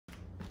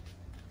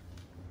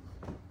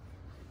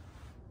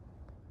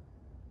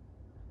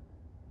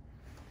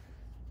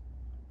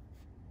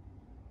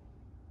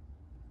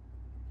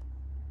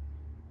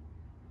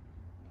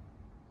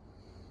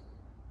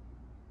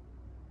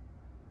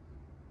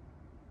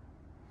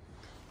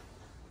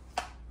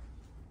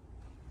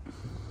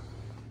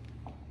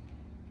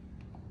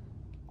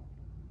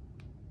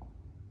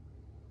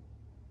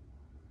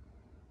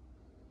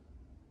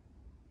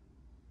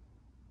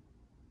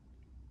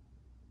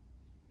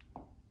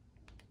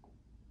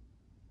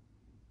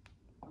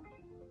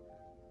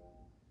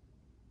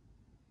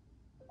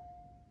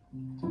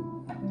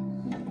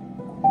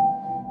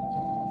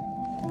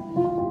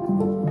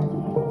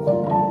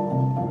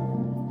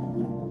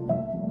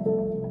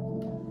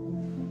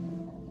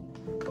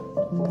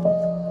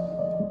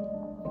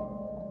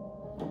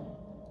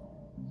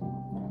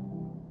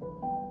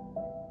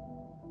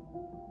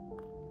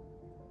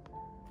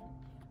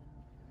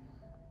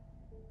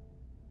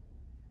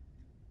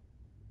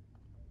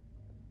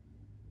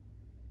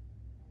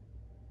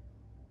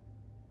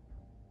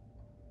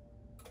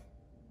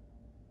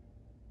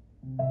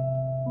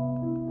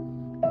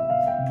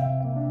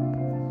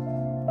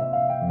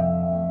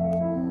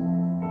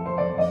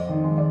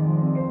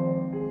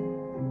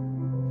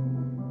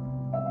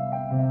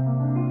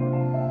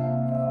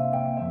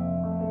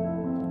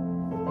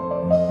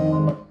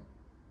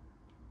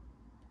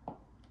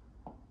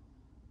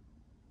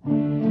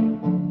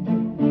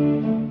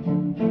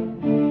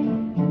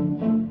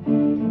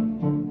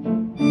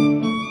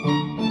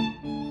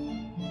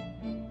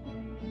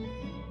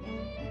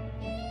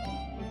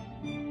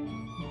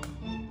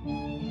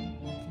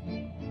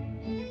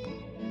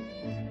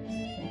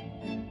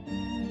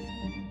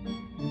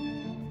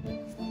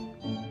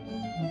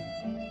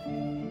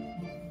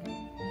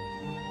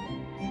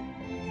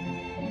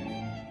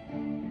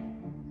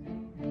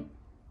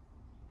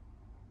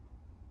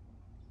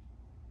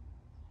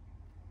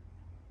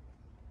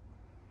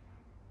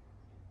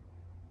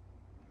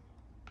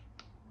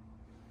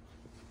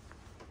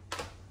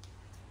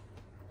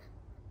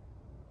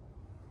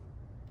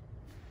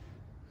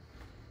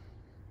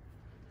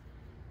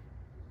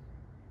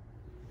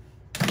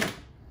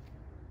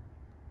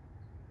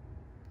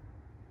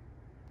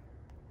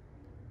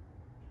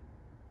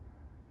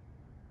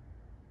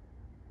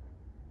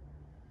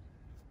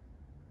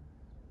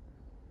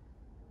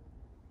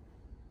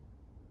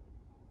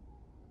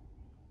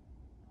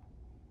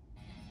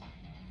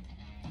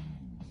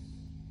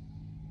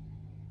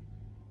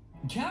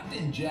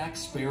Captain Jack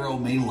Sparrow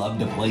may love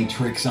to play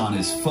tricks on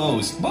his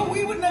foes, but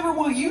we would never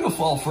want you to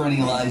fall for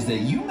any lies that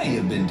you may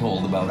have been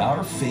told about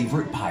our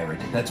favorite pirate.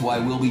 That's why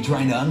we'll be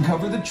trying to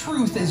uncover the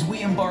truth as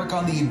we embark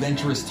on the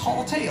adventurous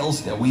tall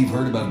tales that we've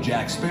heard about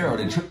Jack Sparrow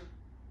to try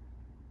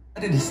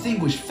to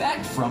distinguish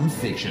fact from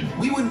fiction.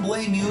 We wouldn't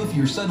blame you if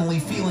you're suddenly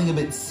feeling a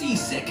bit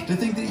seasick to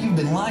think that you've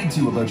been lied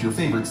to about your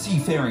favorite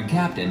seafaring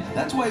captain.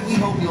 That's why we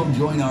hope you'll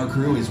join our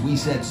crew as we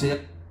set sail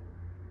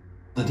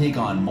to take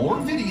on more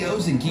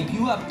videos and keep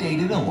you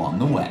updated along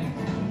the way.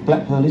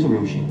 Black Pearl is a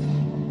real ship.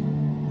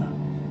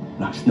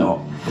 No, it's not.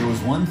 There was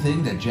one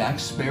thing that Jack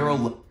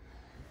Sparrow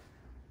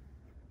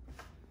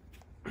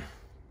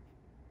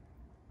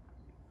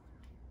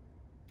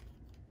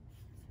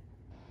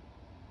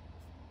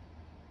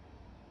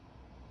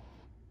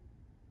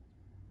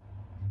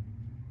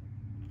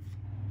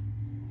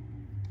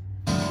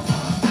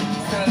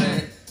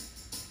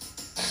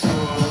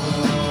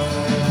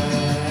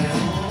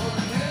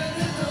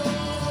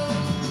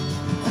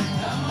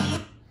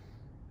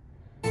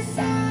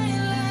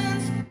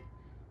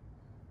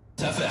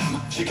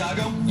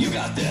Chicago, you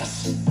got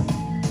this.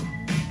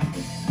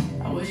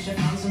 I wish I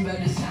found some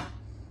better sound.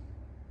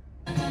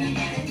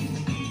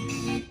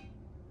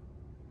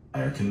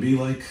 Fire can be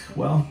like,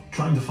 well,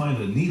 trying to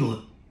find a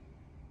needle.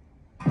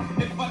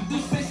 If I do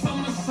say so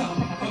myself,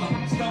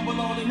 stumble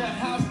on in that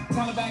house,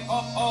 telling back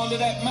up all of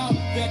that mouth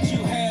that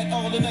you had,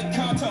 all of that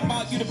car, talking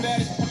about you the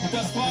baddest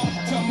thus far,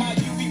 talking about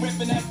you be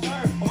ripping that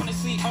dirt. Wanna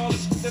see all the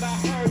shit that I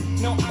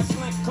heard. No, I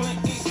slink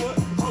Clint Eastwood.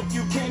 Hope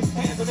you can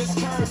handle this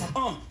curve.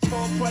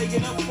 Start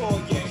playing up for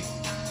you.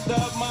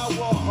 Love my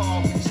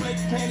Warhol. Slick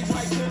panties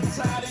right to the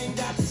side, ain't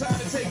got the time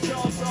to take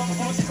y'all.